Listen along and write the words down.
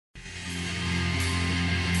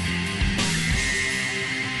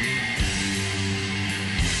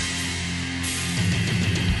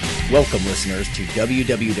Welcome, listeners, to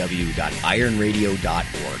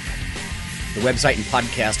www.ironradio.org, the website and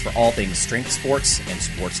podcast for all things strength sports and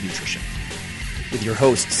sports nutrition. With your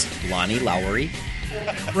hosts, Lonnie Lowery.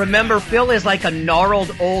 Remember, Phil is like a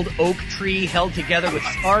gnarled old oak tree held together with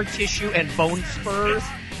scar tissue and bone spurs.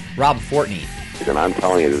 Rob Fortney. And I'm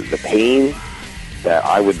telling you, the pain that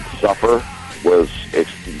I would suffer was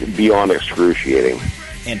beyond excruciating.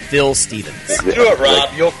 And Phil Stevens. Do it, Rob.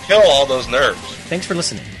 You'll kill all those nerves. Thanks for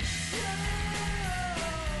listening.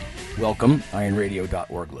 Welcome,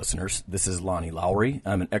 ironradio.org listeners. This is Lonnie Lowery.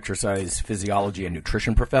 I'm an exercise physiology and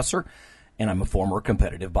nutrition professor, and I'm a former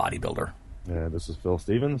competitive bodybuilder. This is Phil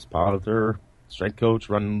Stevens, powerlifter, strength coach,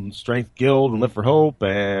 run Strength Guild and Lift for Hope,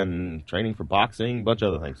 and training for boxing, a bunch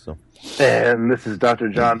of other things. So, and this is Dr.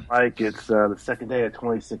 John Mike. It's the second day of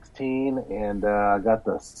 2016, and I got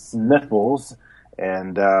the sniffles,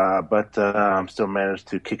 and but I'm still managed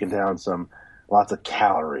to kicking down lots of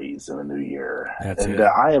calories in the new year.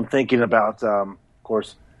 I am thinking about, of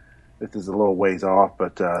course, this is a little ways off,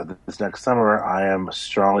 but this next summer I am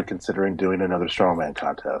strongly considering doing another strongman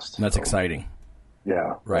contest. That's exciting.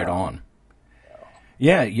 Yeah. Right on.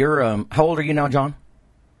 Yeah, you're, how old are you now, John?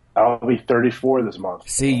 I'll be 34 this month.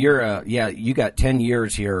 See, you're, you got 10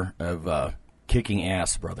 years here of kicking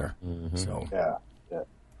ass, brother. Mm-hmm. So. Yeah.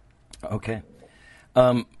 Okay.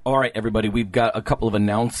 All right, everybody, we've got a couple of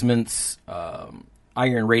announcements,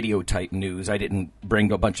 Iron Radio type news. I didn't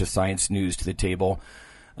bring a bunch of science news to the table.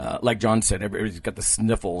 Like John said, everybody's got the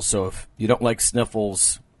sniffles, so if you don't like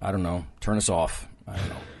sniffles, I don't know, turn us off. I don't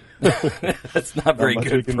know. That's not very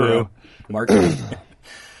good for marketing.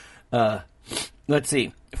 Let's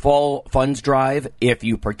see. Fall Funds Drive, if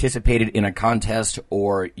you participated in a contest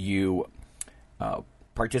or you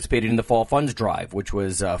participated in the Fall Funds Drive, which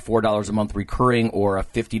was $4 a month recurring or a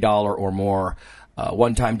 $50 or more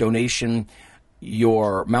one-time donation,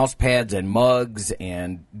 your mouse pads and mugs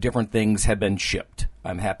and different things have been shipped,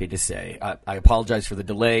 I'm happy to say. I apologize for the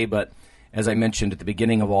delay, but as I mentioned at the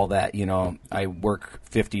beginning of all that, I work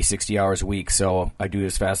 50, 60 hours a week, so I do it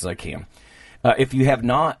as fast as I can. If you have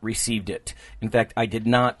not received it, in fact, I did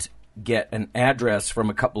not get an address from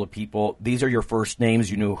a couple of people. These are your first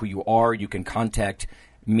names. You know who you are. You can contact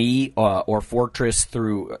me or Fortress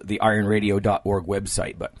through the ironradio.org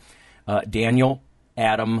website. But Daniel,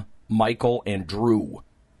 Adam, Michael, and Drew,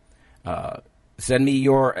 send me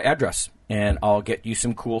your address, and I'll get you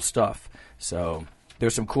some cool stuff. So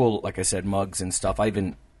there's some cool, like I said, mugs and stuff. I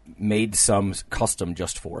even made some custom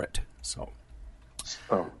just for it. So.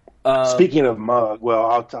 Speaking of mug,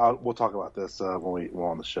 well, we'll talk about this when we're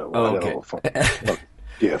on the show. Okay.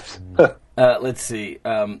 Gift. Let's see.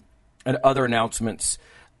 And other announcements.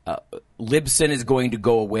 Libsyn is going to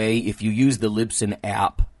go away. If you use the Libsyn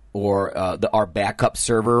app or our backup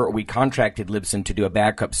server, we contracted Libsyn to do a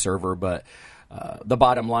backup server, but the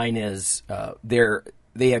bottom line is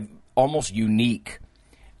they have almost unique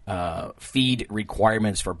feed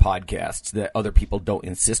requirements for podcasts that other people don't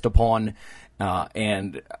insist upon.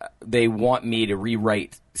 And they want me to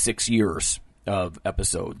rewrite 6 years of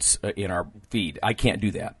episodes in our feed. I can't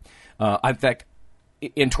do that. In fact,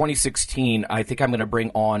 in 2016, I think I'm going to bring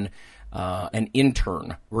on an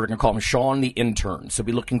intern. We're going to call him Sean the Intern. So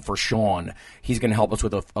be looking for Sean. He's going to help us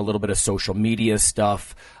with a little bit of social media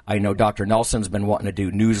stuff. I know Dr. Nelson's been wanting to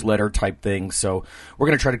do newsletter type things. So we're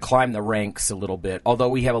going to try to climb the ranks a little bit. Although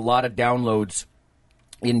we have a lot of downloads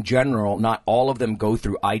in general, not all of them go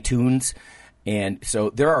through iTunes. And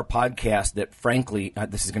so there are podcasts that, frankly,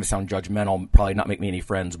 this is going to sound judgmental, probably not make me any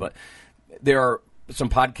friends, but there are some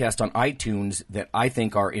podcasts on iTunes that I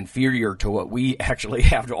think are inferior to what we actually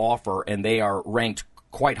have to offer, and they are ranked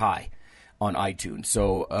quite high on iTunes.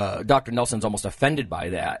 So Dr. Nelson's almost offended by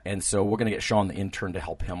that, and so we're going to get Sean the Intern to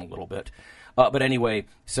help him a little bit. But anyway,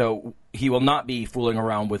 so he will not be fooling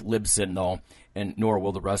around with Libsyn, though, and nor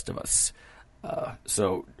will the rest of us.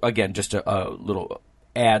 So, again, just a little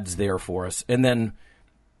ads there for us. And then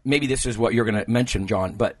maybe this is what you're going to mention,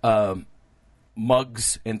 John, but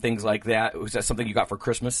mugs and things like that. Was that something you got for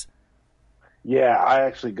Christmas? Yeah, I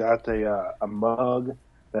actually got a mug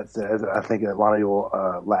that says, I think Lonnie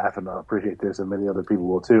will laugh and appreciate this, and many other people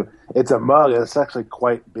will too. It's a mug, and it's actually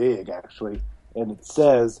quite big, actually, and it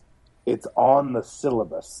says, "It's on the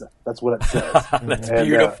syllabus." That's what it says. That's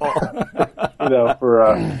beautiful.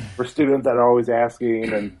 For students that are always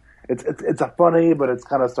asking, and it's a funny, but it's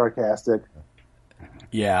kind of sarcastic.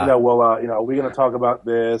 Yeah. Are we going to talk about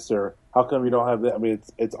this, or how come you don't have that? I mean,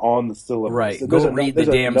 it's on the syllabus. Right. So go read the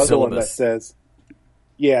damn syllabus. One that says,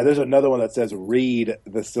 there's another one that says read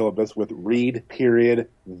the syllabus with read period,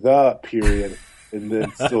 the period, and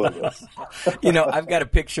then syllabus. I've got a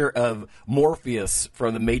picture of Morpheus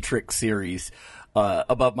from the Matrix series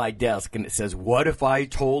above my desk, and it says, "What if I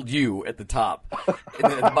told you?" at the top.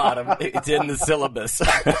 And then at the bottom, it's in the syllabus.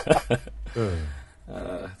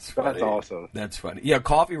 That's awesome. That's funny. Yeah,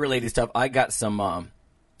 coffee-related stuff. I got some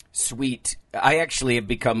sweet. I actually have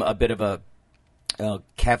become a bit of a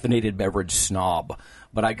caffeinated beverage snob,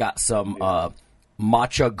 but I got some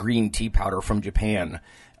matcha green tea powder from Japan.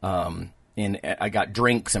 And I got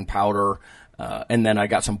drinks and powder, and then I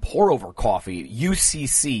got some pour-over coffee.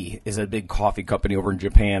 UCC is a big coffee company over in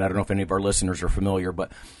Japan. I don't know if any of our listeners are familiar,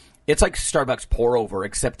 but it's like Starbucks pour-over,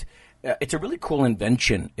 except it's a really cool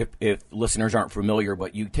invention if listeners aren't familiar.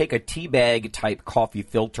 But you take a tea bag-type coffee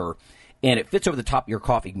filter, and it fits over the top of your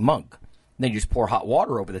coffee mug. Then you just pour hot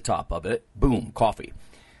water over the top of it. Boom, coffee.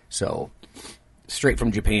 So straight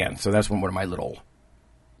from Japan. So that's one of my little...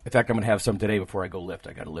 In fact, I'm going to have some today before I go lift.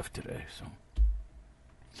 I got to lift today. So,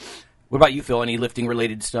 what about you, Phil? Any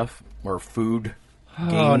lifting-related stuff or food?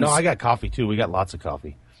 Oh, no, I got coffee, too. We got lots of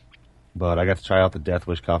coffee. But I got to try out the Death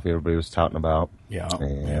Wish coffee everybody was touting about. Yeah.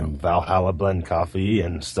 And Valhalla blend coffee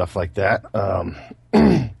and stuff like that.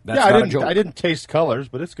 That's I didn't taste colors,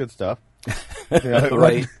 but it's good stuff.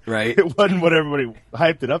 Right. It wasn't what everybody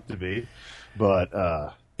hyped it up to be.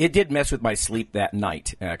 But... it did mess with my sleep that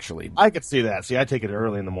night, actually. I could see that. See, I take it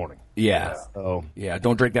early in the morning. Yeah. Yeah,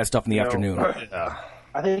 don't drink that stuff in the afternoon.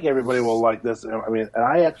 I think everybody will like this. I mean, and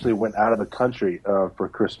I actually went out of the country for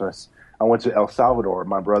Christmas. I went to El Salvador.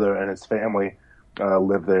 My brother and his family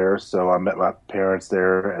lived there, so I met my parents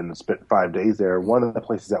there and spent 5 days there. One of the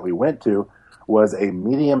places that we went to was a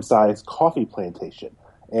medium-sized coffee plantation.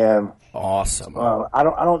 And awesome. I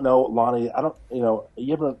don't know, Lonnie.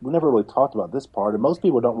 we never really talked about this part, and most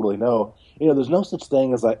people don't really know. There's no such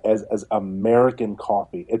thing as American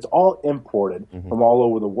coffee. It's all imported from all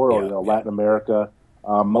over the world. Yeah, Latin America.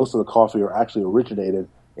 Most of the coffee are actually originated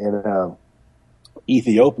in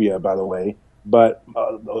Ethiopia, by the way. But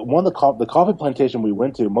one of the coffee plantation we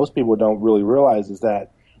went to, most people don't really realize is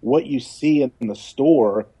that what you see in the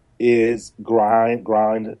store is grind,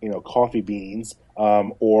 coffee beans.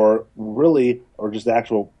 Or just the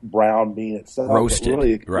actual brown bean itself. Roasted,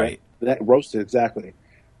 really, right. Roasted, exactly.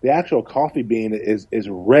 The actual coffee bean is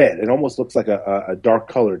red. It almost looks like a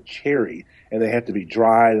dark-colored cherry, and they have to be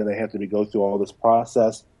dried, and they have to go through all this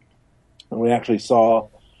process. And we actually saw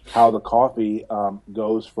how the coffee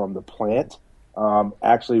goes from the plant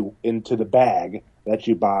actually into the bag that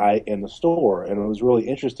you buy in the store. And it was really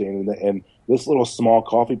interesting. And this little small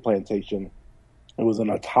coffee plantation, it was in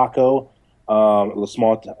Ataco, a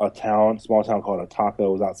small town called Ataco. It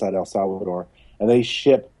was outside El Salvador, and they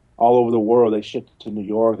ship all over the world. They ship to New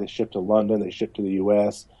York, they ship to London, they ship to the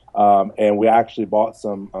U.S. And we actually bought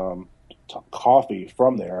some coffee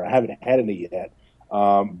from there. I haven't had any yet,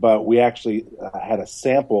 but we actually had a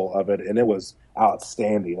sample of it, and it was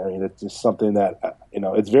outstanding. I mean, it's just something that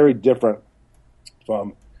it's very different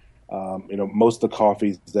from most of the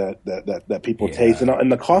coffees that people taste,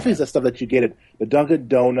 and the coffees and stuff that you get at the Dunkin'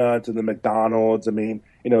 Donuts and the McDonald's. I mean,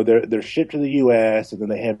 they're shipped to the U.S. and then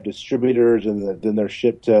they have distributors, and then they're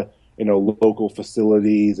shipped to local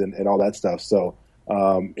facilities and all that stuff. So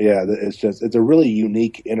it's a really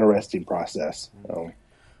unique, interesting process.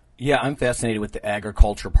 Yeah, I'm fascinated with the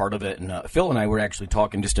agriculture part of it, and Phil and I were actually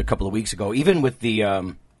talking just a couple of weeks ago, even with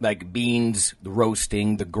the like beans, the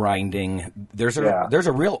roasting, the grinding. There's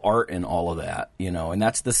a real art in all of that, and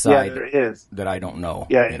that's the side that I don't know.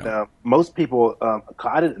 Yeah, and, most people,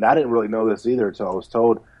 I didn't really know this either until I was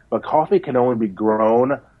told, but coffee can only be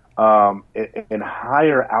grown in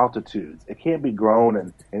higher altitudes. It can't be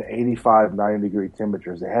grown in 85, 90 degree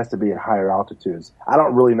temperatures. It has to be at higher altitudes. I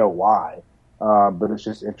don't really know why, but it's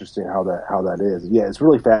just interesting how that is. Yeah, it's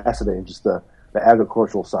really fascinating, just the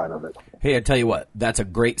agricultural side of it. Hey, I tell you what, that's a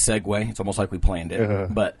great segue. It's almost like we planned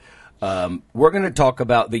it. But we're going to talk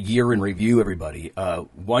about the year in review, everybody.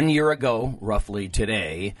 1 year ago, roughly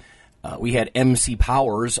today, we had MC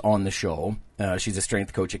Powers on the show. She's a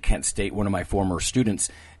strength coach at Kent State, one of my former students.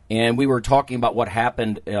 And we were talking about what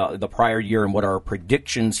happened the prior year and what our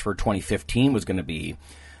predictions for 2015 was going to be.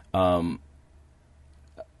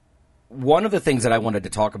 One of the things that I wanted to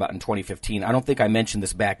talk about in 2015, I don't think I mentioned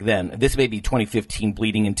this back then. This may be 2015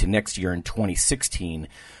 bleeding into next year in 2016,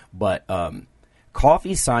 but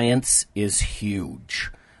coffee science is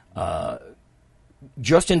huge.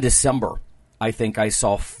 Just in December, I think I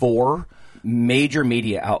saw 4 major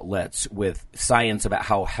media outlets with science about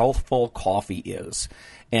how healthful coffee is.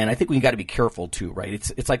 And I think we got to be careful too, right?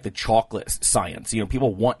 It's like the chocolate science.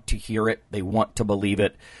 People want to hear it. They want to believe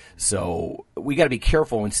it. So we got to be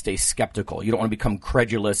careful and stay skeptical. You don't want to become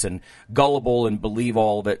credulous and gullible and believe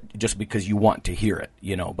all of it just because you want to hear it,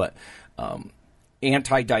 But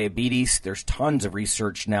anti-diabetes, there's tons of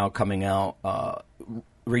research now coming out.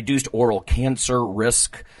 Reduced oral cancer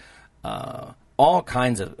risk, all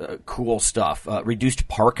kinds of cool stuff. Reduced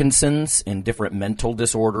Parkinson's and different mental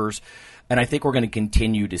disorders. And I think we're going to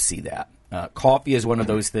continue to see that. Coffee is one of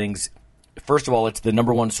those things. First of all, it's the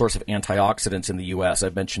number one source of antioxidants in the U.S.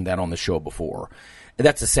 I've mentioned that on the show before. And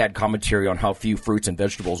that's a sad commentary on how few fruits and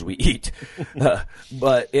vegetables we eat.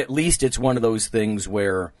 But at least it's one of those things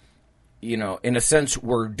where, in a sense,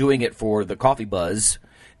 we're doing it for the coffee buzz,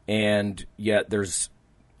 and yet there's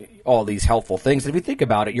all these helpful things. If you think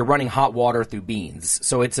about it, you're running hot water through beans.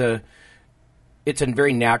 So it's a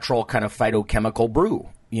very natural kind of phytochemical brew,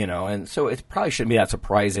 and so it probably shouldn't be that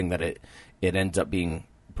surprising that it ends up being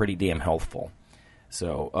pretty damn healthful.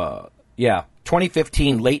 So,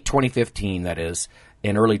 2015, late 2015, that is,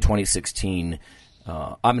 and early 2016,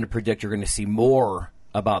 I'm going to predict you're going to see more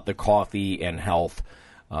about the coffee and health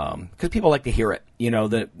because people like to hear it.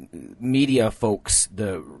 The media folks,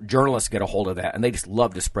 the journalists get a hold of that, and they just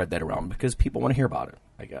love to spread that around because people want to hear about it,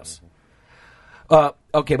 I guess.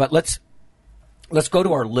 Okay, but let's go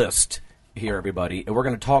to our list here, everybody, and we're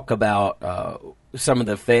going to talk about some of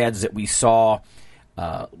the fads that we saw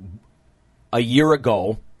a year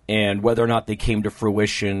ago and whether or not they came to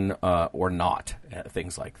fruition or not,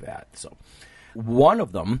 things like that. So one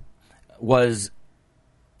of them was,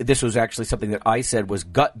 this was actually something that I said, was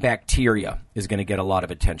gut bacteria is going to get a lot of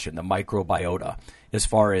attention, the microbiota, as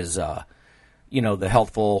far as, the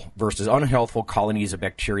healthful versus unhealthful colonies of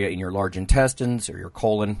bacteria in your large intestines or your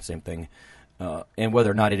colon, same thing, and whether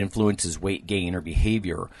or not it influences weight gain or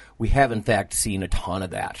behavior. We have, in fact, seen a ton of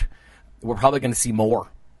that. We're probably going to see more.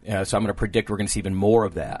 So I'm going to predict we're going to see even more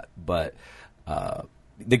of that. But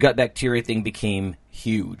the gut bacteria thing became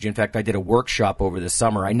huge. In fact, I did a workshop over the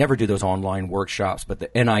summer. I never do those online workshops, but the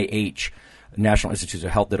NIH, National Institutes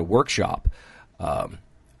of Health, did a workshop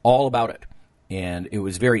all about it. And it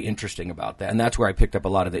was very interesting about that. And that's where I picked up a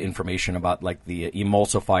lot of the information about like the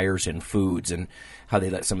emulsifiers in foods and how they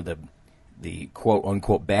let some of the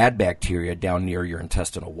quote-unquote bad bacteria down near your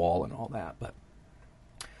intestinal wall and all that. But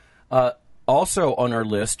also on our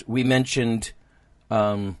list, we mentioned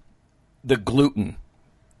the gluten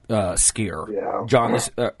scare. Yeah. John,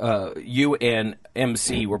 you and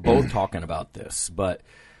MC were both talking about this, but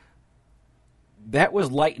that was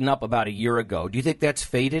lighting up about a year ago. Do you think that's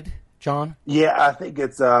faded, John? Yeah, I think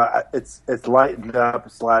it's lightened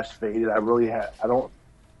up / faded. I don't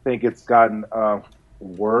think it's gotten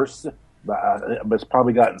worse, but it's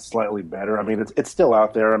probably gotten slightly better. I mean, it's still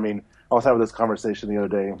out there. I mean, I was having this conversation the other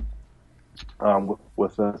day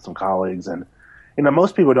with some colleagues, and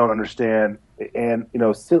most people don't understand. And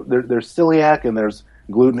there's celiac, and there's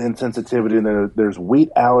gluten insensitivity, and there's wheat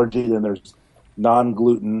allergy, and there's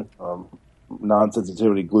non-gluten,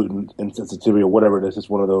 non-sensitivity, gluten insensitivity, or whatever it is. It's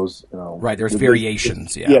one of those. Right. There's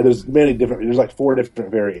variations. Yeah. There's many different. There's like 4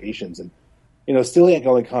 different variations, and celiac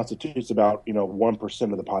only constitutes about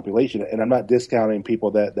 1% of the population. And I'm not discounting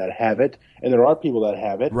people that have it, and there are people that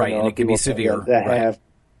have it. Right, and it can be severe. That right. have.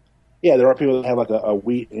 Yeah, there are people that have like a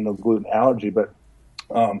wheat, gluten allergy, but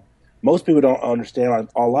most people don't understand.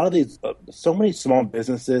 A lot of these, so many small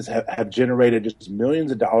businesses have generated just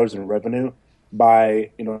millions of dollars in revenue by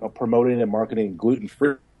promoting and marketing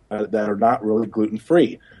gluten-free that are not really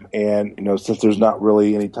gluten-free. And since there's not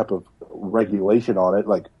really any type of regulation on it,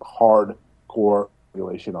 like hardcore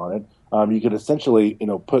regulation on it, you could essentially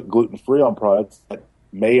put gluten-free on products that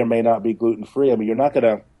may or may not be gluten-free. I mean, you're not going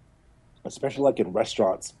to, especially like in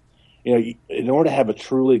restaurants. In order to have a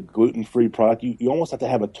truly gluten-free product, you almost have to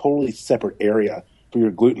have a totally separate area for your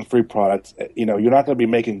gluten-free products. You're not going to be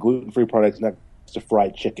making gluten-free products next to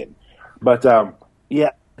fried chicken. But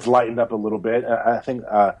it's lightened up a little bit. I think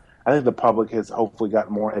the public has hopefully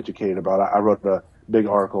gotten more educated about it. I wrote a big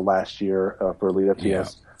article last year for Elite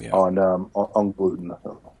FTS on gluten.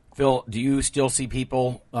 Phil, do you still see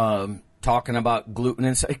people talking about gluten?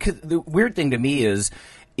 And 'cause the weird thing to me is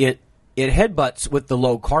it headbutts with the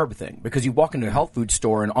low-carb thing, because you walk into a health food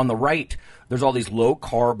store, and on the right, there's all these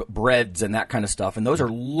low-carb breads and that kind of stuff, and those are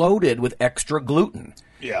loaded with extra gluten.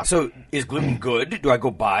 Yeah. So is gluten good? Do I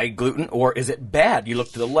go buy gluten, or is it bad? You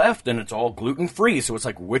look to the left, and it's all gluten-free, so it's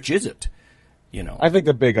like, which is it? I think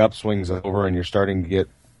the big upswing's over, and you're starting to get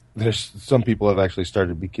 – there's some people have actually started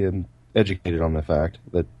to become educated on the fact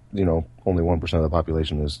that, only 1% of the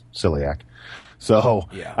population is celiac. So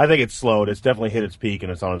I think it's slowed. It's definitely hit its peak,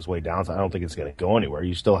 and it's on its way down. So I don't think it's going to go anywhere.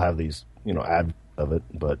 You still have these, advocates of it,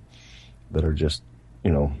 but that are just,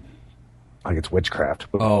 like it's witchcraft.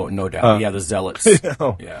 Oh, no doubt. The zealots.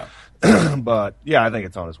 Yeah. But yeah, I think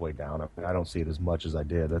it's on its way down. I don't see it as much as I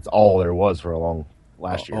did. That's all there was for a long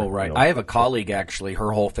last year. Oh, right. I have a colleague, actually,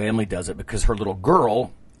 her whole family does it because her little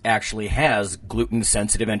girl actually has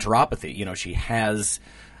gluten-sensitive enteropathy. You know, she has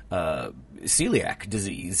celiac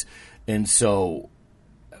disease. And so,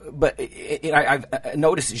 but I've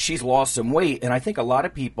noticed she's lost some weight, and I think a lot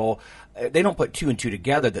of people, they don't put two and two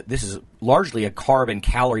together that this is largely a carb and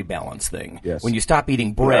calorie balance thing. Yes. When you stop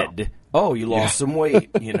eating bread, you lost some weight,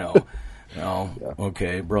 you know.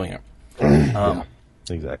 Okay, brilliant.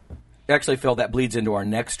 Exactly. Actually, Phil, that bleeds into our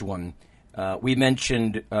next one. We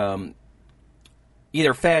mentioned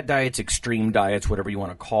either fad diets, extreme diets, whatever you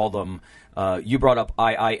want to call them. You brought up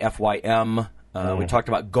IIFYM. We talked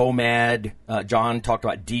about GOMAD. John talked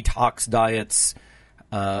about detox diets.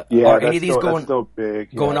 Are any of these still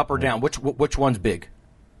big, going up or down? Which one's big?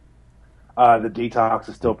 The detox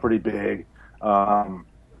is still pretty big.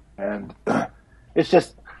 And it's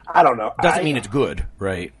just, I don't know. Doesn't mean it's good,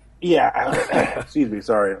 right? Yeah. Excuse me,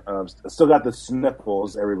 sorry. Still got the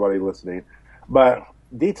sniffles, everybody listening. But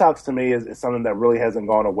detox to me is something that really hasn't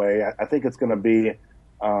gone away. I think it's going to be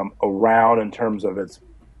around in terms of its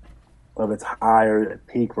higher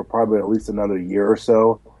peak for probably at least another year or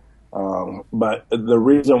so. But the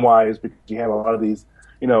reason why is because you have a lot of these,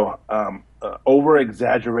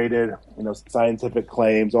 over-exaggerated, scientific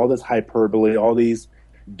claims, all this hyperbole, all these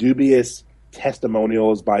dubious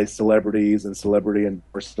testimonials by celebrities and celebrity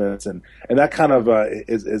endorsements, and that kind of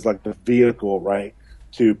is like the vehicle, right,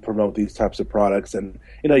 to promote these types of products. And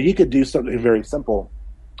you could do something very simple.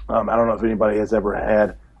 I don't know if anybody has ever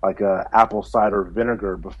had like a apple cider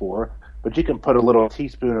vinegar before, but you can put a little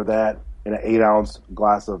teaspoon of that in an 8-ounce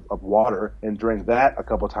glass of water and drink that a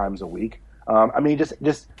couple times a week.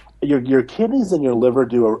 Just your kidneys and your liver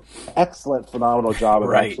do an excellent, phenomenal job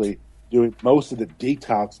of actually doing most of the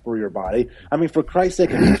detox for your body. I mean, for Christ's sake,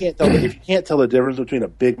 if you can't tell the difference between a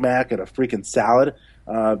Big Mac and a freaking salad,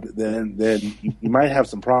 then you might have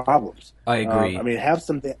some problems. I agree. Have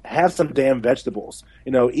some damn vegetables.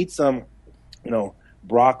 Eat some,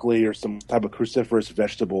 broccoli or some type of cruciferous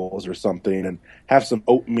vegetables or something, and have some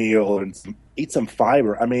oatmeal and eat some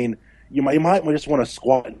fiber. I mean, you might just want to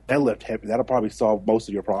squat and deadlift heavy. That'll probably solve most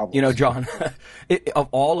of your problems. John, of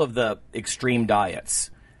all of the extreme diets,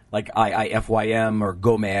 like IIFYM or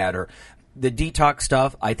GOMAD or the detox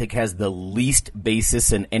stuff, I think has the least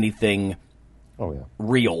basis in anything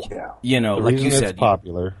real. Yeah. The like reason you said, it's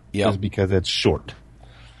popular is because it's short.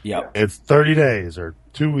 Yeah, it's 30 days or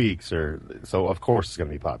 2 weeks, so of course it's going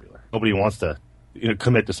to be popular. Nobody wants to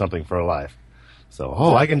commit to something for a life. So,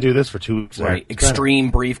 I can do this for 2 weeks. Right, extreme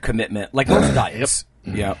brief commitment, like most diets.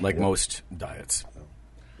 Yeah, most diets.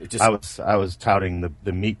 I was touting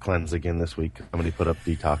the meat cleanse again this week. Somebody put up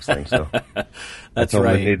detox thing, so that's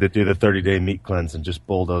right. They need to do the 30-day meat cleanse and just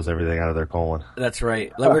bulldoze everything out of their colon. That's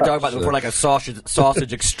right. Like we were talking about before, like a sausage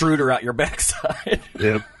extruder out your backside.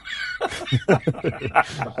 Yep.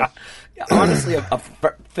 Honestly,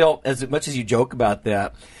 Phil, as much as you joke about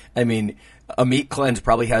that, I mean, a meat cleanse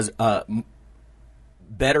probably has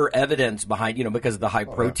better evidence behind, because of the high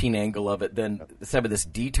protein angle of it than some of this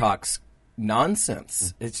detox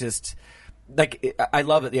nonsense. It's just like, I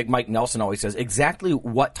love it. Like Mike Nelson always says, exactly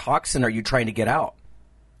what toxin are you trying to get out?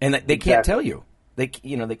 And they can't tell you. They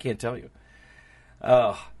can't tell you.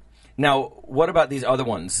 Now, what about these other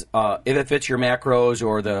ones? If it fits your macros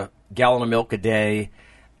or the gallon of milk a day,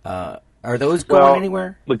 are those going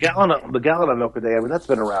anywhere? The gallon of milk a day, that's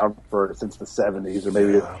been around since the 70s or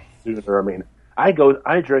maybe sooner. I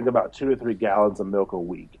drink about 2 to 3 gallons of milk a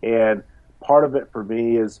week, and part of it for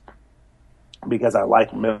me is because I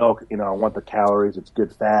like milk. I want the calories. It's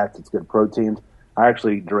good fats. It's good proteins. I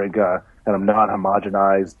actually drink kind of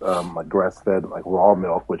non-homogenized, like grass-fed, like raw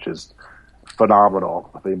milk, which is phenomenal.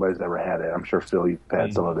 If anybody's ever had it, I'm sure Phil, you've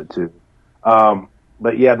had some of it too.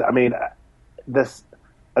 But yeah,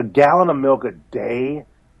 a gallon of milk a day,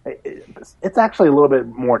 it's actually a little bit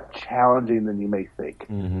more challenging than you may think.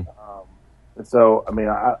 Mm-hmm. And so,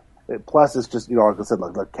 plus it's just, like I said,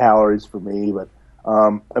 like the calories for me, but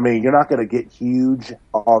you're not going to get huge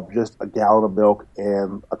off just a gallon of milk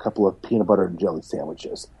and a couple of peanut butter and jelly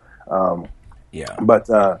sandwiches. But,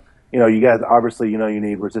 you guys, obviously, you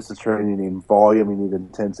need resistance training, you need volume, you need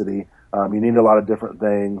intensity, you need a lot of different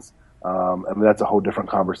things. That's a whole different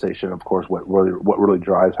conversation, of course, what really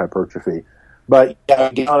drives hypertrophy. But yeah,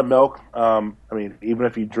 a gallon of milk, even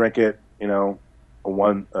if you drink it,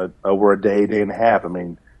 over a day and a half,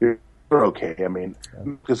 you're okay.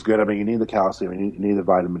 It's good. You need the calcium, you need the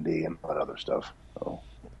vitamin D and all that other stuff. So.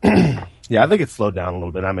 Yeah, I think it's slowed down a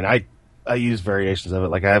little bit. I use variations of it.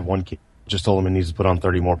 Like I have one kid just told him he needs to put on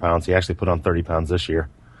 30 more pounds. He actually put on 30 pounds this year.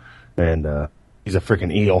 And he's a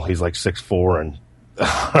freaking eel. He's like 6'4" and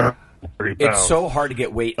 30 pounds. It's so hard to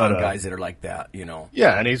get weight on guys that are like that, you know.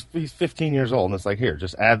 Yeah, and he's 15 years old, and it's like, here,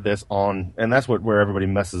 just add this on. And that's where everybody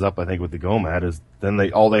messes up, I think, with the GOMAD, is then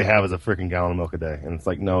all they have is a freaking gallon of milk a day. And it's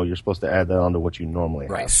like, no, you're supposed to add that onto what you normally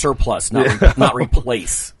have. Right, surplus, not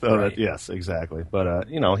replace. So right. yes, exactly. But,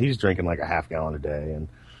 he's drinking like a half gallon a day. And,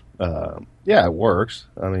 it works.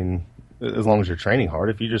 I mean, as long as you're training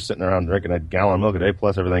hard. If you're just sitting around drinking a gallon of milk a day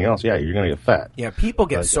plus everything else, you're going to get fat. Yeah, people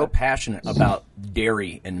get so passionate about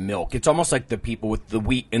dairy and milk. It's almost like the people with the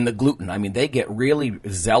wheat and the gluten. I mean, they get really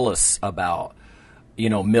zealous about,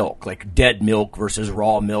 milk, like dead milk versus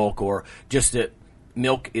raw milk, or just that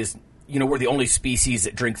milk is, we're the only species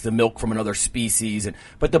that drinks the milk from another species.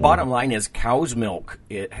 But the bottom line is cow's milk,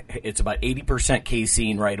 it's about 80%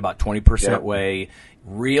 casein, right, about 20% whey.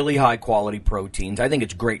 Really high quality proteins. I think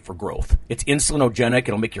it's great for growth. It's insulinogenic.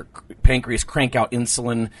 It'll make your pancreas crank out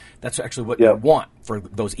insulin. That's actually what you want for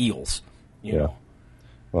those eels. You know.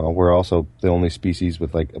 Well, we're also the only species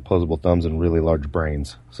with like opposable thumbs and really large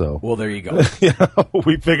brains. So well, there you go.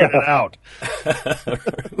 We figured it out.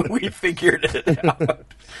 We figured it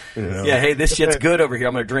out. Yeah. Hey, this shit's good over here.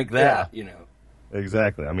 I'm going to drink that.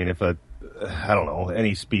 Exactly. I mean, if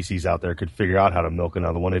any species out there could figure out how to milk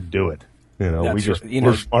another one, it'd do it.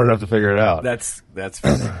 We're smart enough to figure it out. That's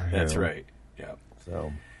funny. That's right. Yeah.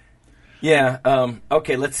 So. Yeah.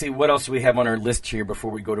 Okay. Let's see what else we have on our list here before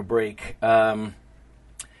we go to break.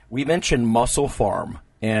 We mentioned Muscle Farm,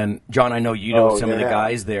 and John, I know you know some of the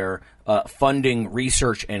guys there funding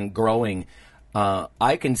research and growing.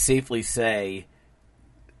 I can safely say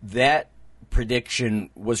that prediction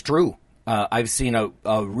was true. I've seen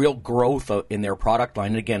a real growth in their product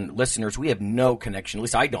line. And again, listeners, we have no connection. At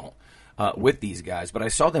least I don't. With these guys, but I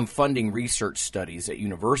saw them funding research studies at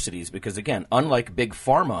universities because, again, unlike big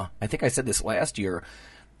pharma, I think I said this last year,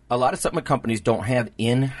 a lot of supplement companies don't have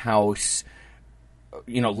in-house,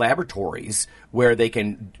 laboratories where they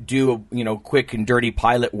can do, quick and dirty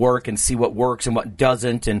pilot work and see what works and what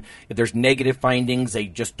doesn't, and if there's negative findings, they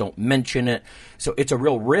just don't mention it. So it's a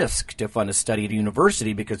real risk to fund a study at a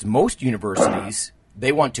university because most universities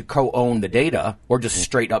they want to co-own the data or just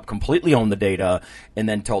straight up completely own the data and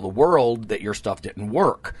then tell the world that your stuff didn't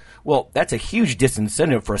work. Well, that's a huge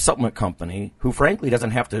disincentive for a supplement company who, frankly,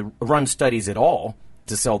 doesn't have to run studies at all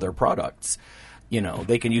to sell their products.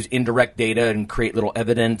 They can use indirect data and create little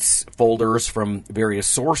evidence folders from various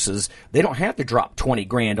sources. They don't have to drop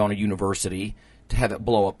 $20,000 on a university to have it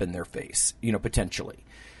blow up in their face, potentially.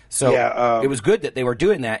 So it was good that they were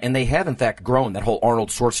doing that, and they have, in fact, grown that whole Arnold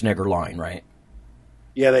Schwarzenegger line, right?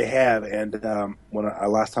 Yeah, they have. And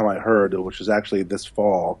last time I heard, which was actually this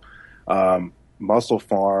fall, Muscle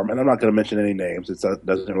Farm, and I'm not going to mention any names. It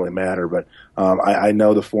doesn't really matter, but I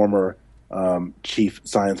know the former chief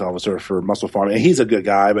science officer for Muscle Farm, and he's a good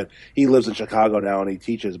guy, but he lives in Chicago now and he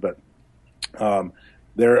teaches. But I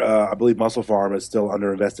believe Muscle Farm is still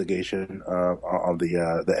under investigation on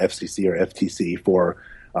the FCC or FTC for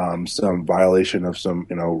some violation of some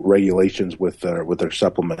regulations with their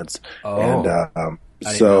supplements. And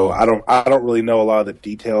so I don't really know a lot of the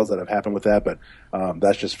details that have happened with that, but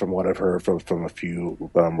that's just from what I've heard from a few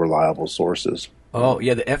reliable sources. Oh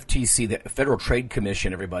yeah, the FTC, the Federal Trade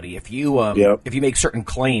Commission. Everybody, if you make certain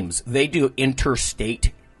claims, they do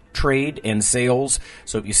interstate trade and sales.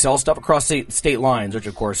 So if you sell stuff across state lines, which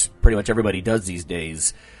of course pretty much everybody does these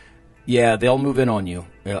days, yeah, they'll move in on you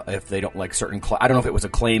if they don't like certain. I don't know if it was a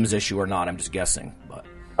claims issue or not. I'm just guessing, but.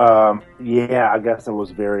 I guess there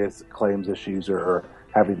was various claims issues or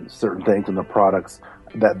having certain things in the products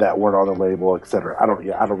that weren't on the label, et cetera. I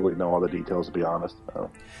don't really know all the details, to be honest.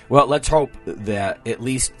 Well, let's hope that at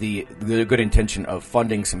least the good intention of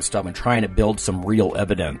funding some stuff and trying to build some real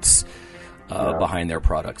evidence behind their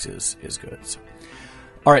products is good. So.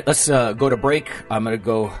 All right, let's go to break. I'm going to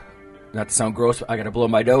go, not to sound gross, but I got to blow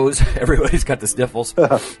my nose. Everybody's got the sniffles.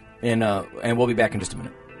 and we'll be back in just a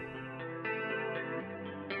minute.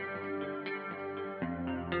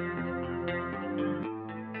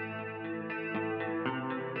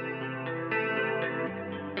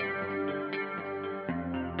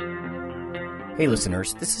 Hey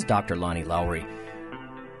listeners, this is Dr. Lonnie Lowry.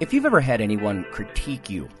 If you've ever had anyone critique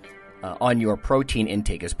you on your protein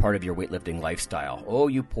intake as part of your weightlifting lifestyle, oh,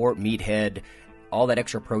 you poor meathead, all that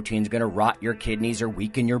extra protein is going to rot your kidneys or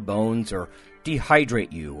weaken your bones or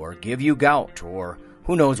dehydrate you or give you gout or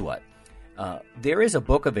who knows what. There is a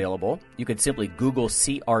book available. You could simply Google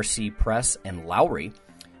CRC Press and Lowry.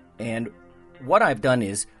 And what I've done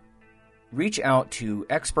is reach out to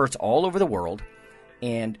experts all over the world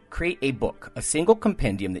and create a book, a single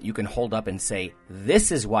compendium that you can hold up and say,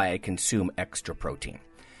 this is why I consume extra protein.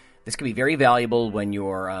 This can be very valuable when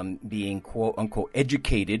you're being quote-unquote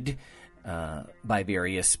educated by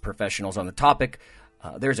various professionals on the topic.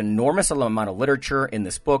 There's an enormous amount of literature in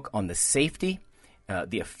this book on the safety,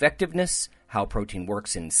 the effectiveness, how protein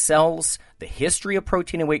works in cells, the history of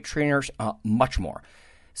protein and weight trainers, much more.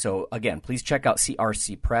 So again, please check out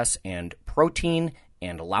CRC Press and Protein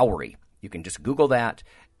and Lowry. You can just Google that.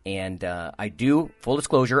 And I do, full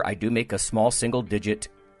disclosure, I do make a small single-digit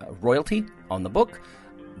royalty on the book.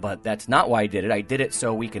 But that's not why I did it. I did it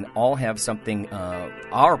so we can all have something,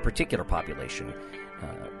 our particular population,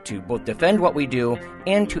 to both defend what we do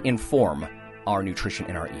and to inform our nutrition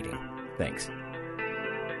and our eating. Thanks.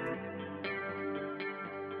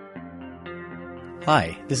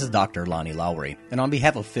 Hi, this is Dr. Lonnie Lowry, and on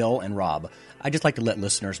behalf of Phil and Rob, I'd just like to let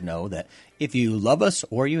listeners know that if you love us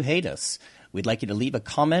or you hate us, we'd like you to leave a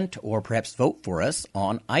comment or perhaps vote for us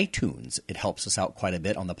on iTunes. It helps us out quite a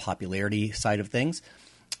bit on the popularity side of things.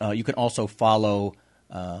 You can also follow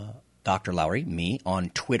Dr. Lowry, me, on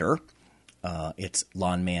Twitter. It's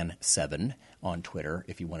Lawnman7 on Twitter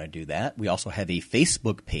if you want to do that. We also have a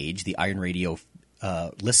Facebook page, the Iron Radio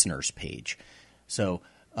listeners page. So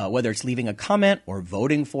whether it's leaving a comment or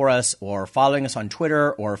voting for us or following us on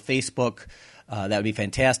Twitter or Facebook, that would be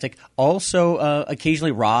fantastic. Also,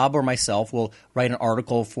 occasionally Rob or myself will write an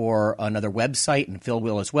article for another website, and Phil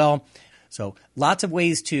will as well. So lots of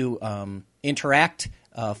ways to interact.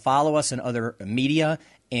 Follow us in other media,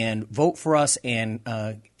 and vote for us, and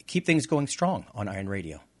keep things going strong on Iron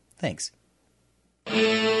Radio. Thanks.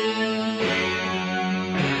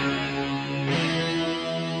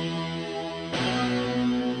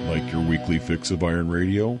 Like your weekly fix of Iron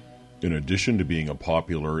Radio? In addition to being a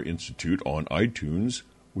popular institute on iTunes,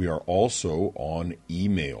 we are also on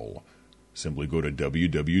email. Simply go to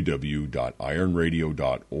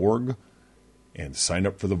www.ironradio.org and sign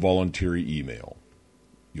up for the voluntary email.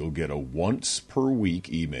 You'll get a once-per-week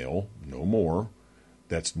email, no more,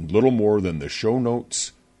 that's little more than the show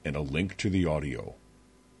notes and a link to the audio.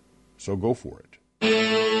 So go for it.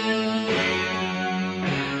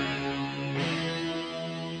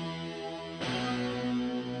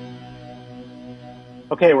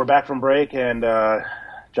 Okay, we're back from break, and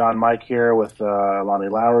John Mike here with Lonnie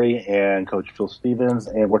Lowry and Coach Phil Stevens,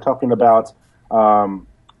 and we're talking about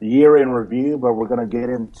year in review, but we're going to get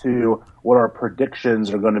into what our predictions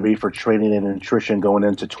are going to be for training and nutrition going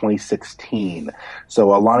into 2016. So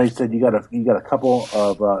Lonnie said you got a couple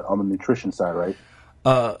of on the nutrition side, right?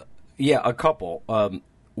 Yeah, a couple.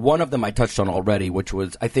 One of them I touched on already, which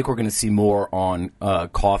was I think we're going to see more on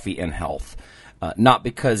coffee and health, not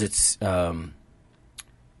because it's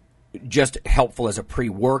just helpful as a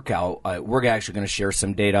pre-workout. We're actually going to share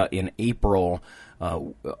some data in April.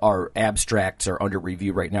 Our abstracts are under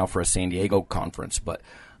review right now for a San Diego conference, but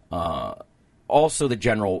also the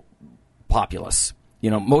general populace.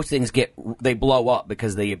 You know, most things they blow up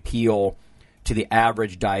because they appeal to the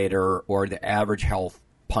average dieter or the average health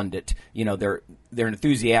pundit. You know, they're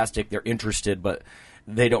enthusiastic, they're interested, but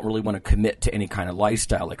they don't really want to commit to any kind of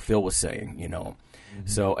lifestyle, like Phil was saying. You know.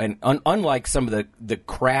 So, and unlike some of the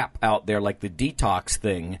crap out there, like the detox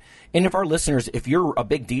thing, and if our listeners, if you're a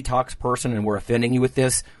big detox person and we're offending you with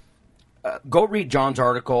this, go read John's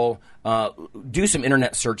article, do some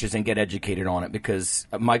internet searches and get educated on it, because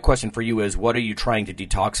my question for you is, what are you trying to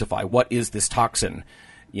detoxify? What is this toxin?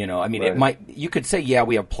 You know, I mean, right. You could say, yeah,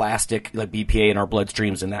 we have plastic, like BPA in our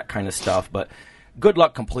bloodstreams and that kind of stuff, but good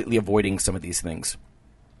luck completely avoiding some of these things.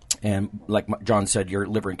 And like John said, your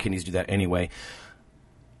liver and kidneys do that anyway.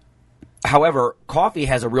 However, coffee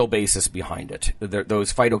has a real basis behind it.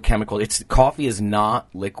 Those phytochemicals. Coffee is not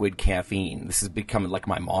liquid caffeine. This has become like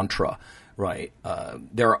my mantra, right?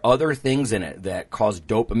 There are other things in it that cause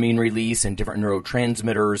dopamine release and different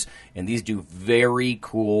neurotransmitters, and these do very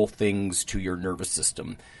cool things to your nervous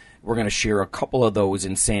system. We're going to share a couple of those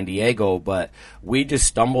in San Diego, but we just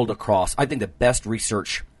stumbled across, I think the best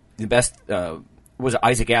research, was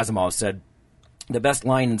Isaac Asimov said, the best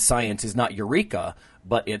line in science is not eureka,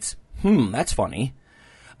 but it's that's funny.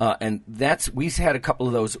 And we've had a couple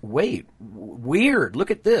of those, weird, look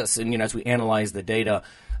at this. And, you know, as we analyze the data,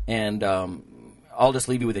 and I'll just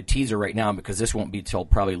leave you with a teaser right now because this won't be till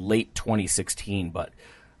probably late 2016, but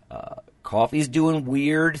coffee's doing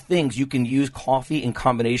weird things. You can use coffee in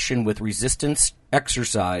combination with resistance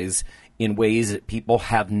exercise in ways that people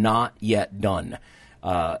have not yet done,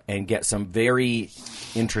 and get some very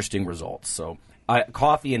interesting results. So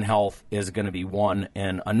coffee and health is going to be one.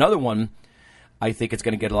 And another one, I think it's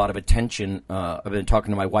going to get a lot of attention. I've been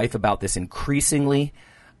talking to my wife about this increasingly.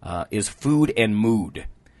 is food and mood.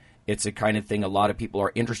 It's a kind of thing a lot of people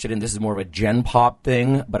are interested in. This is more of a Gen Pop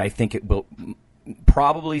thing, but I think it will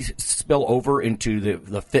probably spill over into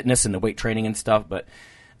the fitness and the weight training and stuff. But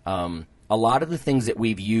a lot of the things that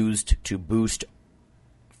we've used to boost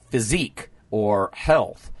physique or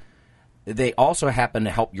health, they also happen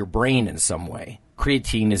to help your brain in some way.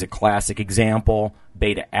 Creatine is a classic example.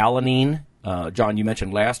 Beta-alanine. John, you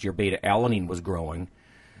mentioned last year beta-alanine was growing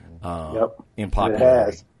in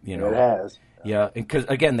popularity. It has. Yeah, because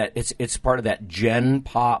again, that it's part of that Gen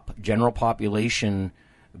Pop, general population.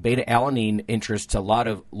 Beta-alanine interests a lot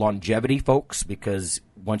of longevity folks because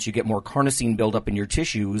once you get more carnosine buildup in your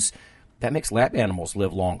tissues, that makes lab animals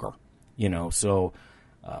live longer. So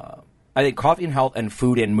I think coffee and health and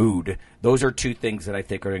food and mood, those are two things that I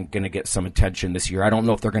think are going to get some attention this year. I don't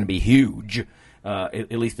know if they're going to be huge,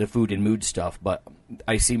 at least the food and mood stuff, but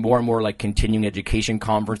I see more and more like continuing education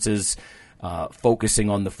conferences focusing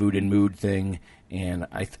on the food and mood thing, and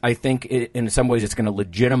I think in some ways it's going to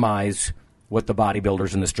legitimize what the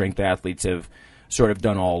bodybuilders and the strength athletes have sort of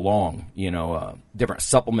done all along. Different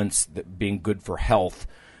supplements that being good for health,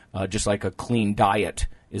 just like a clean diet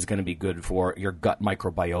is going to be good for your gut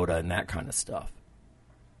microbiota and that kind of stuff.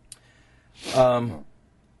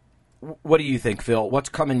 What do you think, Phil? What's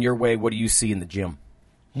coming your way? What do you see in the gym?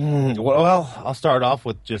 Well, I'll start off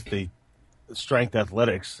with just the strength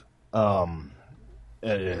athletics.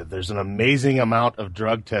 There's an amazing amount of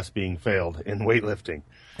drug tests being failed in weightlifting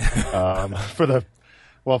for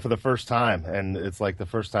the first time, and it's like the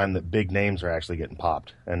first time that big names are actually getting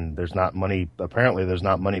popped, and there's not money. Apparently, there's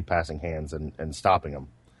not money passing hands and stopping them.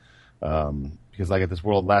 Because like at this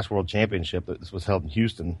last world championship that this was held in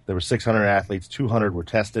Houston, there were 600 athletes, 200 were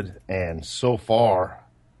tested, and so far,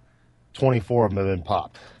 24 of them have been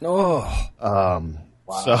popped. Oh, wow.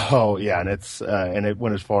 So yeah, and it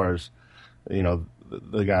went as far as,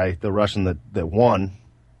 the Russian that won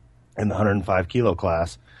in the 105 kilo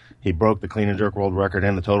class, he broke the clean and jerk world record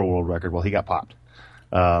and the total world record. Well, he got popped.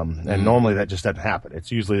 And normally that just doesn't happen.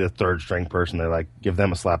 It's usually the third string person. They give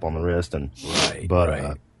them a slap on the wrist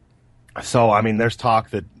right. So, I mean, there's talk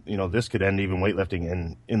that, this could end even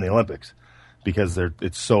weightlifting in the Olympics because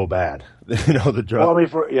it's so bad. The drug. Well,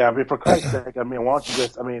 for Christ's sake, why don't you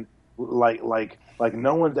just, like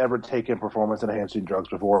no one's ever taken performance enhancing drugs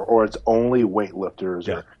before, or it's only weightlifters.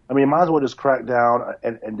 Yeah. Might as well just crack down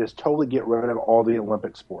and just totally get rid of all the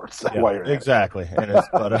Olympic sports. Yeah, while you're exactly.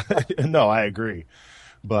 No, I agree.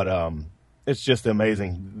 But, it's just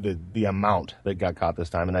amazing the amount that got caught this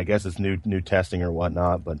time, and I guess it's new testing or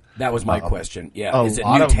whatnot. But that was my question. Yeah, is it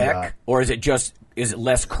new tech or is it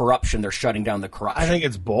less corruption? They're shutting down the corruption. I think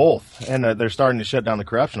it's both, and they're starting to shut down the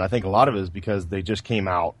corruption. I think a lot of it is because they just came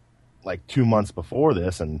out like 2 months before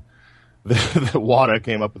this, and the WADA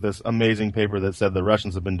came up with this amazing paper that said the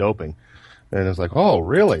Russians have been doping. And it's like, oh,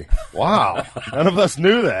 really? Wow. None of us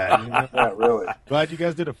knew that. Yeah, really. Glad you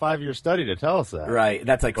guys did a 5-year study to tell us that. Right.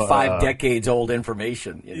 That's like 5 decades old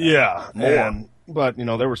information. Yeah. More. But,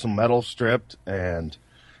 there were some metals stripped, and,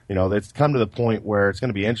 it's come to the point where it's going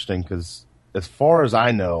to be interesting because as far as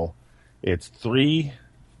I know, it's three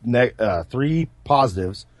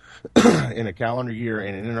positives in a calendar year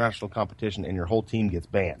in an international competition, and your whole team gets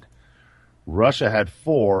banned. Russia had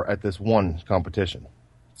 4 at this one competition.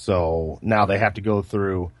 So now they have to go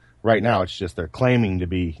through, right now it's just they're claiming to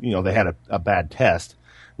be, they had a bad test.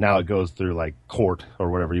 Now it goes through like court or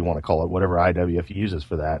whatever you want to call it, whatever IWF uses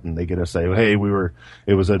for that. And they get to say, hey,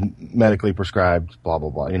 it was a medically prescribed, blah, blah,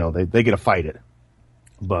 blah. They get to fight it.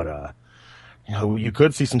 But, you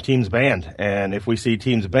could see some teams banned. And if we see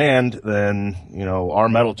teams banned, then, our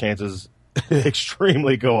medal chances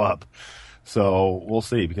extremely go up. So we'll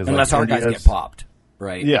see. Because unless our guys get popped.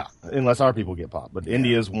 Right. Yeah, unless our people get popped. But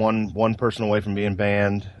India's one person away from being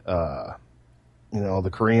banned. The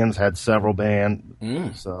Koreans had several banned.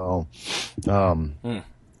 So,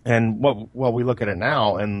 and what we look at it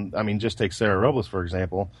now, and just take Sarah Robles for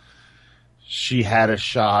example. She had a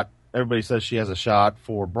shot. Everybody says she has a shot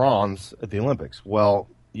for bronze at the Olympics. Well,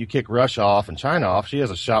 you kick Russia off and China off, she has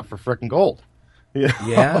a shot for frickin' gold.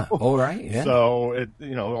 Yeah. All right. Yeah. So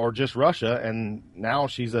or just Russia, and now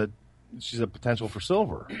she's a potential for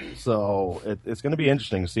silver. So it's going to be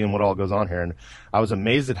interesting seeing what all goes on here. And I was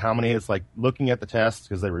amazed at how many, it's like looking at the tests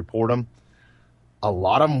because they report them. A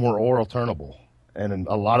lot of them were oral turnable, and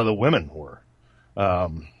a lot of the women were. You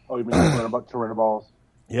mean Turinabol balls?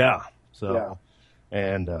 Yeah. So,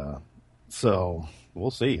 and so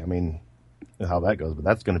we'll see. How that goes, but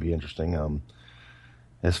that's going to be interesting.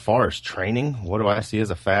 As far as training, what do I see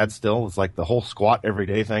as a fad still? It's like the whole squat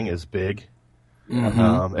everyday thing is big.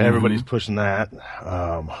 Everybody's pushing that.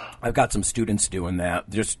 I've got some students doing that,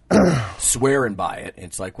 just swearing by it.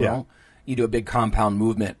 It's like, well, you do a big compound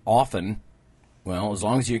movement often. Well, as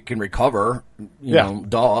long as you can recover, you know,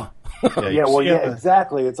 duh.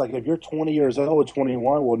 Exactly. It's like if you're 20 years old,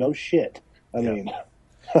 21, well, no shit. I mean,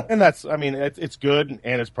 and that's, I mean, it's good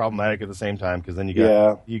and it's problematic at the same time, because then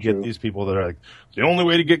you get these people that are like, the only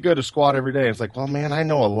way to get good is squat every day. It's like, well, man, I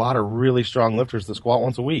know a lot of really strong lifters that squat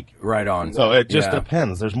once a week. Right on. So it just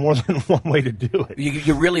depends. There's more than one way to do it.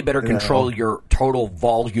 You really better control your total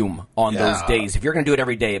volume on those days. If you're going to do it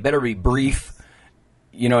every day, it better be brief.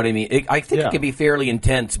 You know what I mean? I think it can be fairly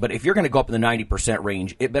intense, but if you're going to go up in the 90%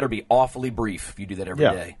 range, it better be awfully brief if you do that every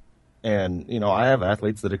day. And, you know, I have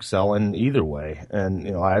athletes that excel in either way. And,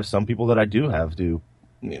 you know, I have some people that I do have do,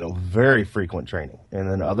 you know, very frequent training. And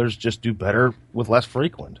then others just do better with less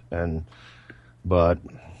frequent. But,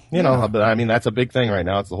 you know, I mean, that's a big thing right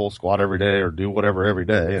now. It's the whole squat every day or do whatever every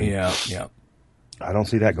day. And I don't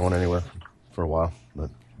see that going anywhere for a while. But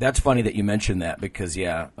that's funny that you mentioned that because,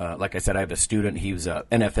 like I said, I have a student. He was an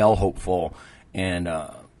NFL hopeful. And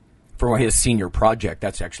for his senior project,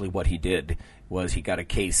 that's actually what he did, was he got a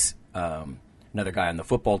case another guy on the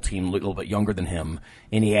football team, a little bit younger than him,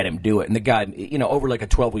 and he had him do it. And the guy, you know, over like a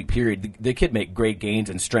 12-week period, the kid made great gains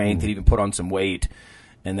in strength. He'd even put on some weight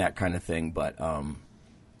and that kind of thing. But,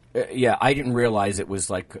 I didn't realize it was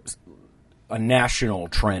like a national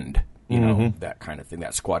trend, you know, that kind of thing,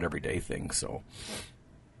 that squat every day thing. So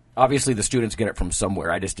obviously the students get it from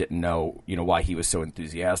somewhere. I just didn't know, you know, why he was so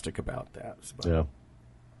enthusiastic about that. So,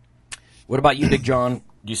 What about you, Big John?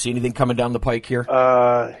 Do you see anything coming down the pike here?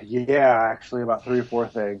 Actually, about 3 or 4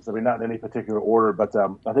 things. I mean, not in any particular order, but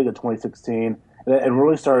I think in 2016, and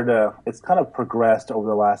really started to, it's kind of progressed over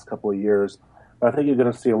the last couple of years. But I think you're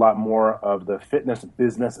going to see a lot more of the fitness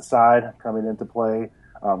business side coming into play.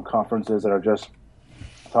 Conferences that are just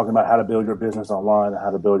talking about how to build your business online,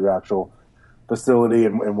 how to build your actual facility,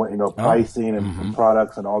 and what, you know, pricing and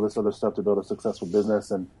products and all this other stuff to build a successful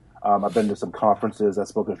business. And I've been to some conferences. I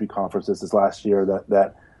spoke at a few conferences this last year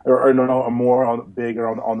that are more on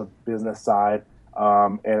the business side.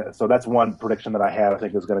 And so that's one prediction that I have. I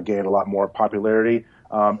think is going to gain a lot more popularity.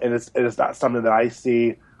 And it's not something that I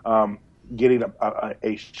see getting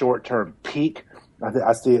a short-term peak.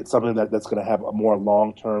 I see it something that's going to have a more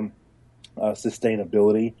long-term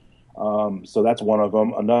sustainability. So that's one of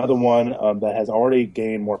them. Another one that has already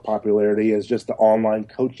gained more popularity is just the online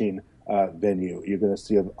coaching venue. You're going to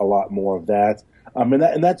see a lot more of that.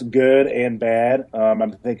 And that's good and bad. I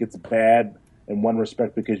think it's bad in one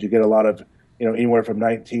respect because you get a lot of, you know, anywhere from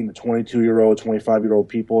 19 to 22-year-old, 25-year-old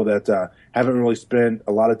people that haven't really spent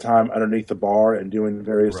a lot of time underneath the bar and doing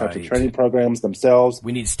various types of training programs themselves.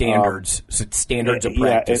 We need standards, standards of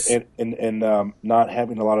practice. And not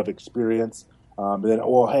having a lot of experience. Then,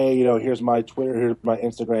 hey, you know, here's my Twitter, here's my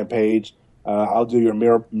Instagram page. I'll do your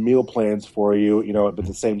meal plans for you, you know, but at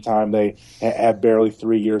the same time, they have barely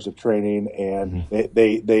 3 years of training, and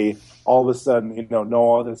they all of a sudden, you know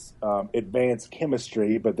all this advanced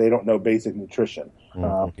chemistry, but they don't know basic nutrition.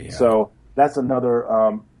 So that's another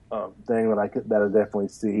thing that I definitely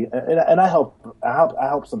see, and I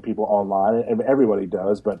help some people online, and everybody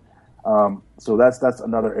does, but so that's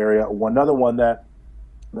another area. Another one that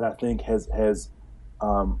I think has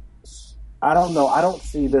I don't know. I don't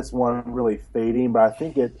see this one really fading, but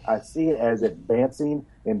I see it as advancing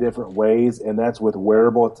in different ways, and that's with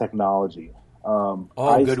wearable technology.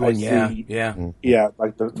 Good one. Yeah.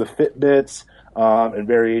 Like the Fitbits and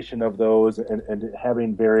variation of those, and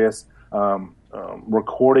having various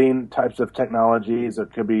recording types of technologies.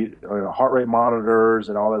 It could be heart rate monitors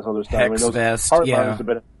and all that other stuff. Vest, heart monitors have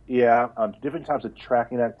been, different types of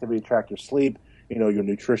tracking activity, track your sleep. You know, your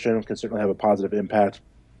nutrition can certainly have a positive impact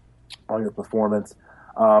on your performance.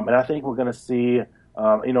 And I think we're going to see,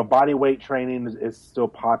 body weight training is still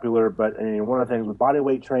popular, but one of the things with body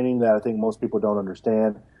weight training that I think most people don't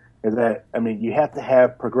understand is that, you have to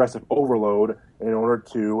have progressive overload in order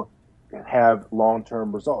to have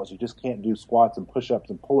long-term results. You just can't do squats and push-ups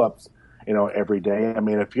and pull-ups, every day.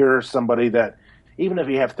 If you're somebody that, even if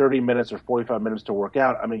you have 30 minutes or 45 minutes to work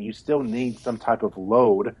out, you still need some type of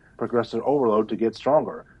load, progressive overload, to get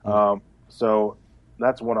stronger. So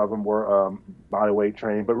that's one of them, were body weight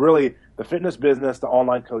training. But really, the fitness business, the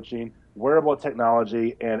online coaching, wearable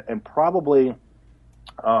technology, and probably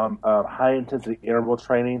high-intensity interval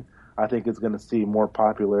training, I think is going to see more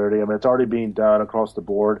popularity. It's already being done across the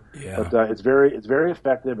board, but it's very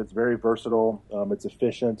effective. It's very versatile. It's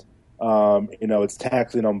efficient. It's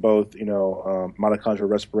taxing on both, mitochondrial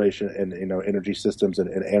respiration and, energy systems and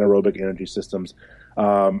anaerobic energy systems.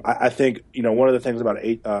 I think, one of the things about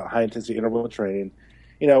high intensity interval training,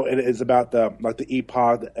 it is about the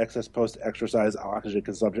EPOC, the excess post-exercise oxygen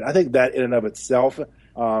consumption. I think that in and of itself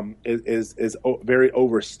is very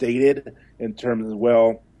overstated in terms of,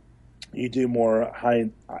 well, you do more high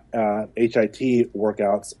HIT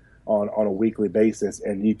workouts on a weekly basis,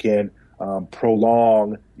 and you can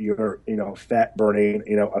prolong your fat burning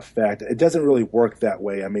effect. It doesn't really work that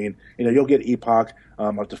way. I mean, you'll get EPOC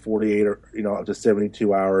up to 48 or up to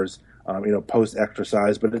 72 hours. Post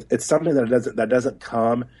exercise, but it's something that doesn't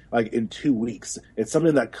come like in 2 weeks. It's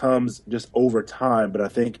something that comes just over time, but I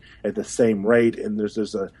think at the same rate. And there's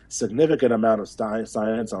a significant amount of science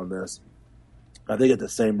on this. I think at the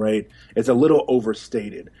same rate, it's a little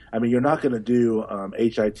overstated. I mean, you're not going to do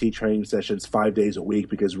HIT training sessions 5 days a week,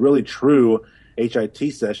 because really true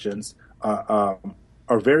HIT sessions are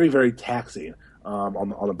very, very taxing.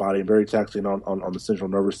 On the body, and very taxing on the central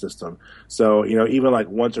nervous system. So, even like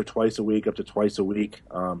once or twice a week, up to twice a week,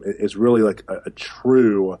 is really like a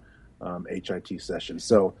true HIT session.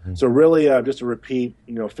 So really, just to repeat,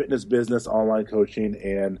 fitness business, online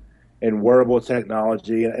coaching, and wearable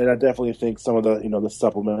technology, and I definitely think some of the the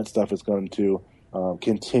supplement stuff is going to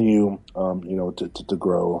continue to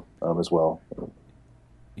grow as well.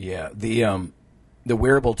 Yeah, the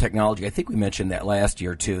wearable technology. I think we mentioned that last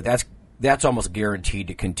year too. That's almost guaranteed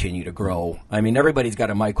to continue to grow. I mean, everybody's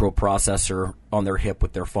got a microprocessor on their hip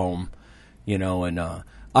with their phone, and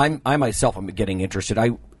I myself am getting interested.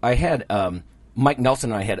 I had Mike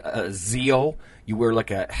Nelson and I had a Zeo. You wear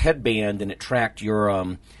like a headband, and it tracked your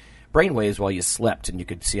brainwaves while you slept, and you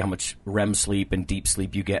could see how much REM sleep and deep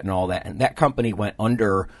sleep you get and all that. And that company went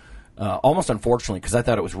under, almost unfortunately, because I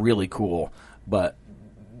thought it was really cool. But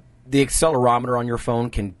the accelerometer on your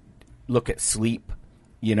phone can look at sleep,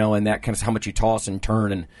 and that kind of how much you toss and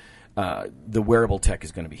turn, and the wearable tech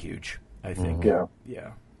is going to be huge, I think. Yeah.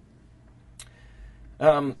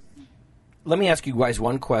 Let me ask you guys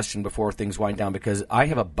one question before things wind down, because I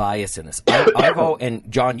have a bias in this.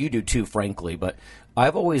 And John, you do too, frankly, but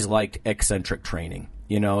I've always liked eccentric training.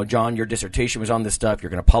 John, your dissertation was on this stuff.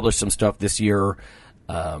 You're going to publish some stuff this year.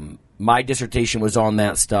 My dissertation was on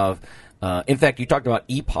that stuff. In fact, you talked about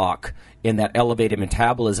EPOC in that elevated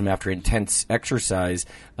metabolism after intense exercise.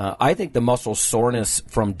 I think the muscle soreness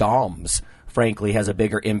from DOMS, frankly, has a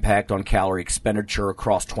bigger impact on calorie expenditure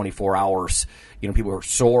across 24 hours. People are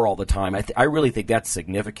sore all the time. I really think that's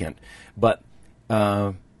significant. But,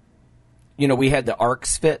 we had the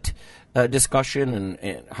ArxFit discussion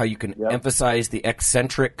and how you can emphasize the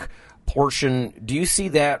eccentric portion. Do you see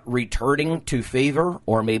that returning to favor,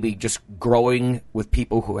 or maybe just growing with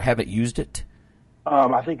people who haven't used it?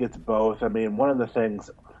 I think it's both. I mean, one of the things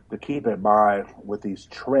to keep in mind with these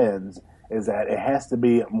trends is that it has to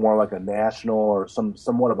be more like a national or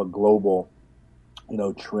somewhat of a global,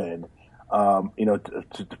 trend.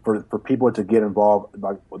 For people to get involved,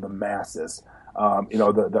 like with the masses.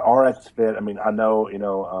 The RX Fit. I mean, I know,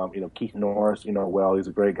 Keith Norris. Well, he's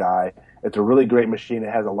a great guy. It's a really great machine.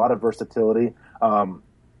 It has a lot of versatility.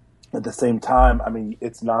 At the same time, I mean,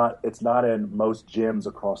 it's not in most gyms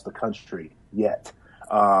across the country yet.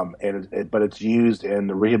 But it's used in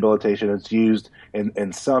the rehabilitation. It's used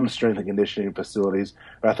in some strength and conditioning facilities.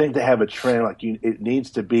 But I think to have a trend it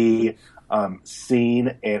needs to be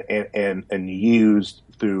seen and used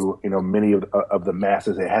through many of the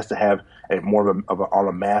masses. It has to have more of on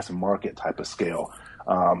a mass market type of scale.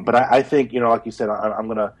 But I think like you said,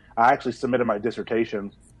 I actually submitted my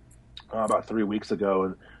dissertation about 3 weeks ago,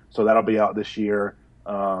 and so that'll be out this year.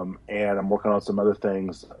 And I'm working on some other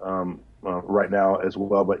things right now as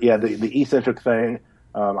well. But yeah, the eccentric thing,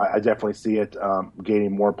 I definitely see it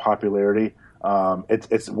gaining more popularity.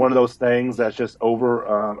 It's one of those things that's just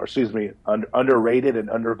underrated and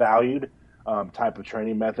undervalued type of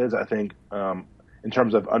training methods. I think in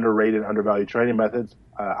terms of underrated, undervalued training methods,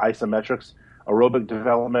 isometrics, aerobic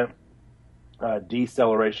development,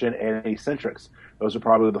 deceleration, and eccentrics. Those are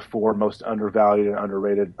probably the four most undervalued and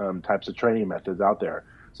underrated types of training methods out there.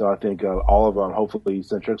 So I think all of them, hopefully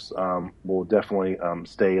eccentrics, will definitely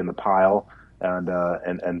stay in the pile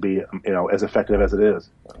and be as effective as it is.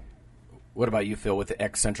 What about you, Phil, with the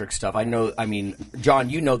eccentric stuff? John,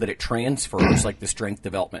 you know that it transfers, like the strength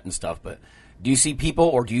development and stuff, but do you see people,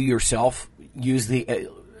 or do you yourself use the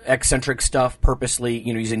eccentric stuff purposely,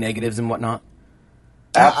 using negatives and whatnot?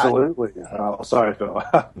 Absolutely. Sorry, Phil.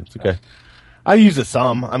 It's okay. I use it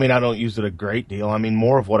some. I mean, I don't use it a great deal. I mean,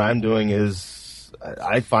 more of what I'm doing is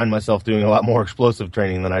I find myself doing a lot more explosive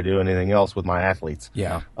training than I do anything else with my athletes.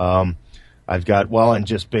 Yeah. I've got, well, and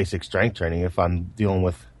just basic strength training. If I'm dealing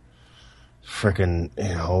with frickin',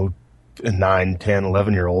 9, 10,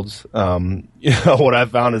 11-year-olds, what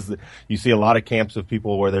I've found is that you see a lot of camps of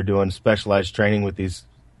people where they're doing specialized training with these,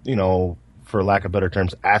 for lack of better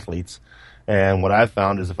terms, athletes. And what I've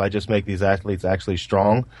found is if I just make these athletes actually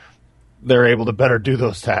strong, they're able to better do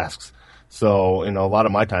those tasks. So, a lot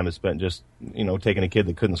of my time is spent just, taking a kid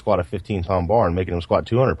that couldn't squat a 15-pound bar and making him squat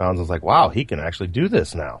 200 pounds. I was like, wow, he can actually do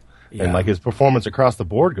this now. Yeah. And his performance across the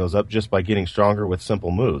board goes up just by getting stronger with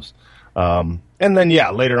simple moves. And then,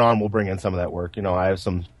 later on we'll bring in some of that work. I have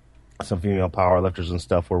some female power lifters and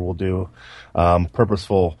stuff where we'll do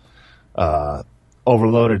purposeful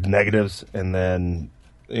overloaded negatives. And then,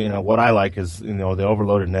 what I like is, the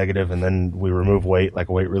overloaded negative, and then we remove weight like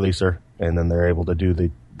a weight releaser, and then they're able to do the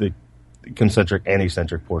concentric and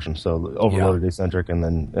eccentric portion. So the overloaded eccentric and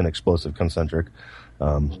then an explosive concentric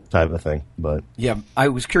type of thing. But yeah, I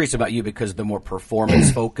was curious about you because the more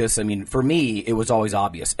performance focus, for me, it was always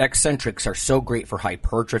obvious. Eccentrics are so great for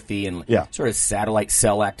hypertrophy and sort of satellite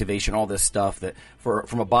cell activation, all this stuff that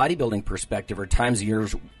from a bodybuilding perspective or times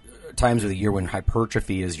of the year when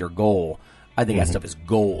hypertrophy is your goal, I think that stuff is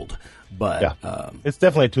gold. But it's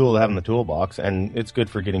definitely a tool to have in the toolbox, and it's good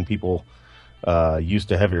for getting people used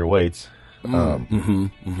to heavier weights. And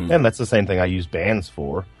that's the same thing I use bands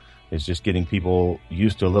for, is just getting people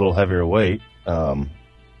used to a little heavier weight to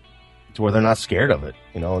where they're not scared of it,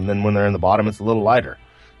 and then when they're in the bottom, it's a little lighter,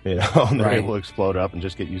 and they're able to explode up and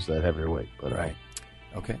just get used to that heavier weight. But,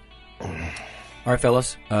 Okay. All right,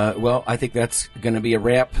 fellas. Well, I think that's going to be a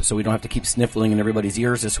wrap, so we don't have to keep sniffling in everybody's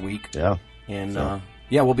ears this week. Yeah. And,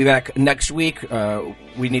 we'll be back next week.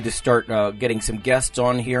 We need to start getting some guests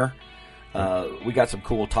on here. We got some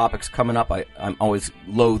cool topics coming up. I'm always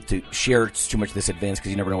loath to share too much of this advance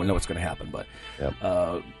because you never know what's going to happen. But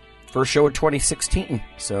first show of 2016,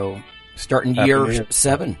 so starting year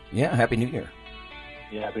 7. Yeah, Happy New Year.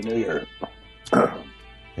 Yeah, Happy New Year.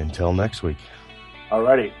 Until next week.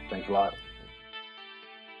 Alrighty, thanks a lot.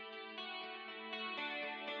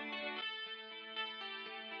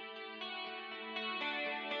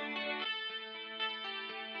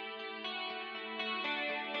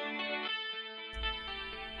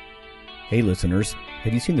 Hey listeners,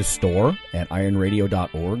 have you seen the store at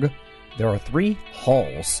ironradio.org? There are 3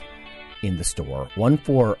 halls in the store. One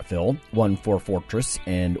for Phil, one for Fortress,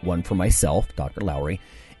 and one for myself, Dr. Lowry.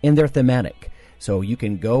 And they're thematic. So you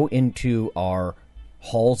can go into our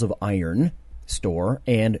Halls of Iron store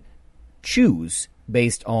and choose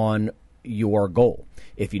based on your goal.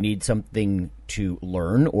 If you need something to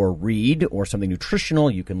learn or read or something nutritional,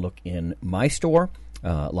 you can look in my store,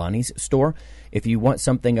 Lonnie's store. If you want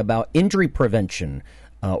something about injury prevention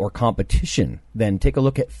or competition, then take a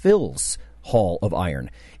look at Phil's Hall of Iron.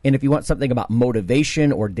 And if you want something about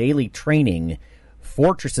motivation or daily training,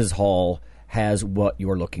 Fortress's Hall has what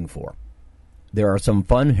you're looking for. There are some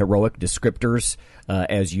fun, heroic descriptors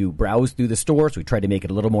as you browse through the stores. We try to make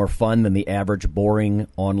it a little more fun than the average boring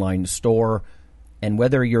online store. And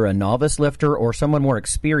whether you're a novice lifter or someone more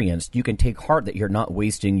experienced, you can take heart that you're not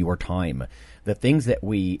wasting your time. The things that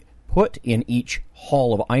we put in each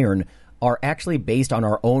Hall of Iron are actually based on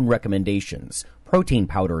our own recommendations. Protein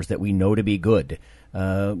powders that we know to be good,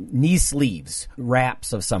 knee sleeves,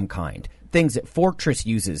 wraps of some kind, things that Fortress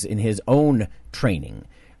uses in his own training.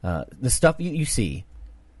 The stuff you see,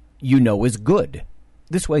 is good.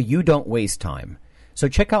 This way you don't waste time. So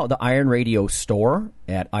check out the Iron Radio store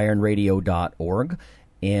at ironradio.org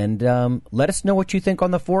and let us know what you think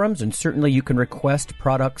on the forums. And certainly you can request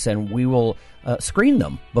products and we will screen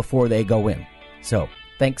them before they go in. So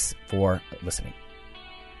thanks for listening.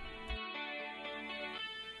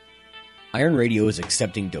 Iron Radio is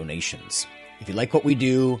accepting donations. If you like what we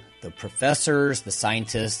do, the professors, the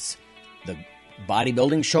scientists, the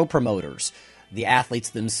bodybuilding show promoters, the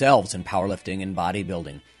athletes themselves in powerlifting and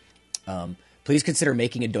bodybuilding, please consider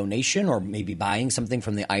making a donation or maybe buying something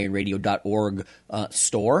from the ironradio.org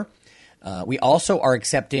store. We also are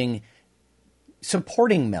accepting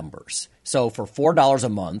supporting members. So for $4 a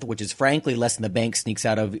month, which is frankly less than the bank sneaks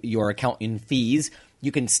out of your account in fees,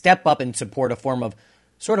 you can step up and support a form of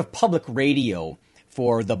sort of public radio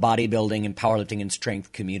for the bodybuilding and powerlifting and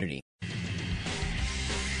strength community.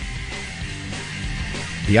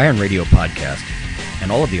 The Iron Radio podcast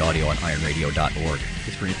and all of the audio on ironradio.org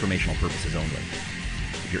is for informational purposes only.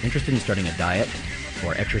 If you're interested in starting a diet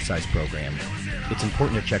or exercise program, it's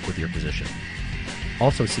important to check with your physician.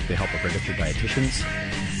 Also seek the help of registered dietitians,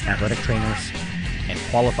 athletic trainers, and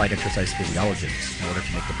qualified exercise physiologists in order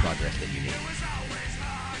to make the progress that you need.